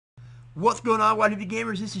What's going on, YDB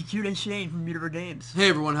Gamers? This is Jude and Shane from YouDaBroGames. Hey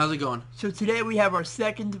everyone, how's it going? So today we have our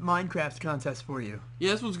second Minecraft contest for you.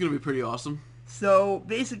 Yeah, this one's gonna be pretty awesome. So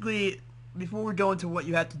basically, before we go into what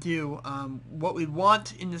you have to do, what we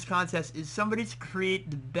want in this contest is somebody to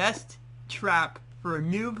create the best trap for a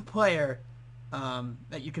noob player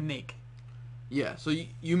that you can make. Yeah, so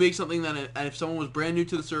you make something that if someone was brand new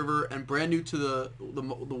to the server and brand new to the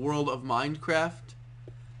world of Minecraft,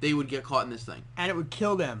 they would get caught in this thing. And it would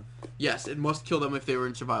kill them. Yes, it must kill them if they were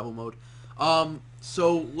in survival mode.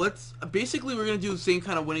 So basically we're gonna do the same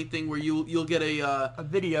kind of winning thing where you'll get a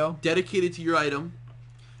video dedicated to your item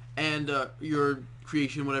and your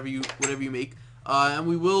creation, whatever you make, and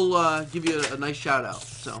we will give you a nice shout out.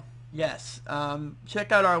 So yes,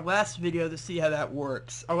 check out our last video to see how that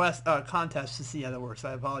works. Our last contest to see how that works.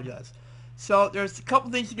 I apologize. So there's a couple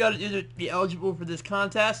things you got to do to be eligible for this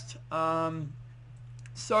contest.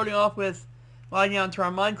 Starting off with logging on to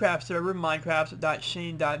our Minecraft server,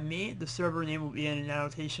 minecraft.shane.me. The server name will be in an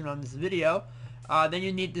annotation on this video. Then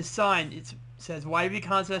you need this sign. It says YB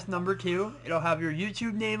Contest number 2. It'll have your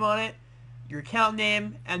YouTube name on it, your account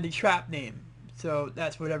name, and the trap name. So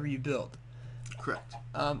that's whatever you build. correct.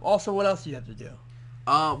 Also, what else do you have to do?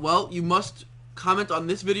 Well, you must comment on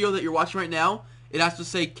this video that you're watching right now. It has to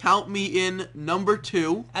say "Count me in number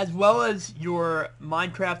 2," as well as your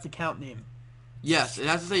Minecraft account name. Yes, it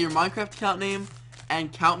has to say your Minecraft account name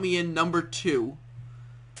and "Count me in number 2."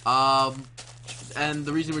 And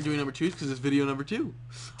the reason we're doing number 2 is because it's video number 2.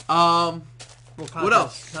 What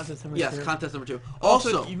else? Contest number Yes, 2. contest number 2.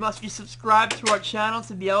 Also, you must be subscribed to our channel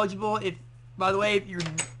to be eligible. By the way,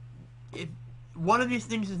 if one of these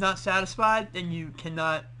things is not satisfied, then you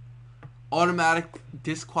cannot automatic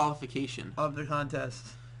disqualification of the contest.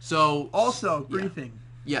 So also griefing.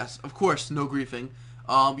 Yes, of course, no griefing.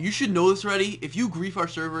 You should know this already. If you grief our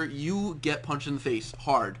server, you get punched in the face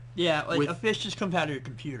hard. Yeah, like a fish just comes out of your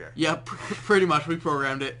computer. Yeah, pretty much. We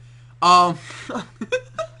programmed it. Yeah,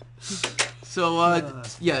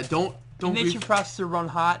 don't it makes grief. your processor run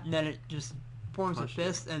hot, and then it just forms a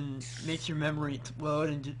fist and makes your memory explode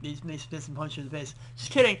and just makes fist and punch you in the face. Just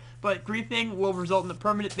kidding, but griefing will result in a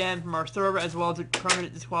permanent ban from our server as well as a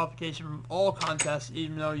permanent disqualification from all contests,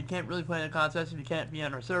 even though you can't really play in a contest if you can't be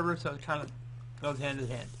on our server, so it kind of goes hand in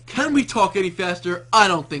hand. Can we talk any faster? I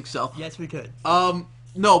don't think so. Yes, we could.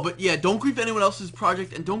 No, but yeah, don't grief anyone else's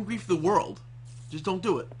project and don't grief the world. Just don't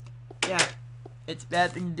do it. Yeah. It's a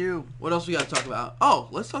bad thing to do. What else we got to talk about? Oh,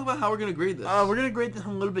 let's talk about how we're going to grade this. We're going to grade this a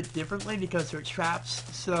little bit differently because they're traps.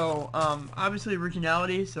 So, obviously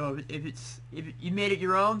originality. So, if you made it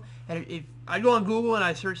your own, and if I go on Google and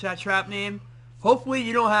I search that trap name, hopefully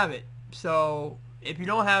you don't have it. So, if you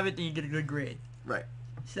don't have it, then you get a good grade. Right.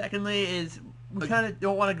 Secondly is we kind of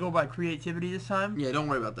don't want to go by creativity this time. Yeah, don't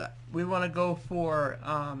worry about that. We want to go for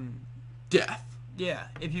death. Yeah,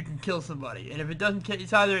 if you can kill somebody, and if it doesn't kill,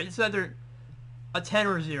 it's either a 10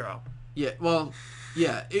 or 0. Yeah, well,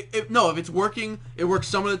 yeah. No, if it's working, it works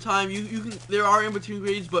some of the time. You can. There are in between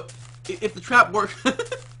grades, but if the trap works,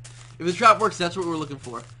 if the trap works, that's what we're looking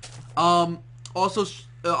for. Also,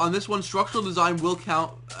 on this one, structural design will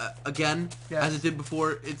count again, yes, as it did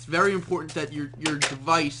before. It's very important that your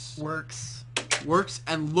device works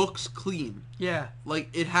and looks clean. Yeah, like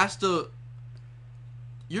it has to.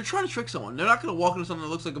 You're trying to trick someone. They're not gonna walk into something that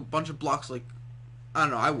looks like a bunch of blocks. Like, I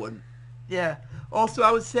don't know. I wouldn't. Yeah. Also,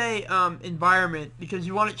 I would say environment, because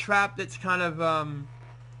you want a trap that's kind of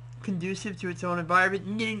conducive to its own environment.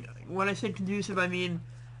 Meaning, when I say conducive, I mean,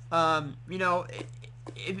 you know,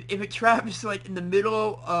 if a trap is like in the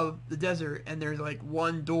middle of the desert and there's like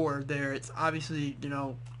one door there, it's obviously, you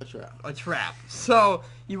know, a trap. So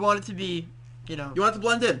you want it to be, you know, you want it to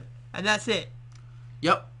blend in, and that's it.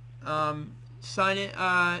 Yep. Sign it.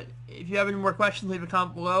 If you have any more questions, leave a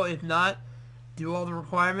comment below. If not, do all the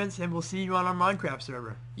requirements, and we'll see you on our Minecraft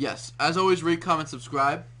server. Yes. As always, rate, comment,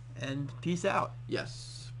 subscribe. And peace out.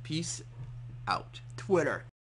 Yes. Peace out. Twitter.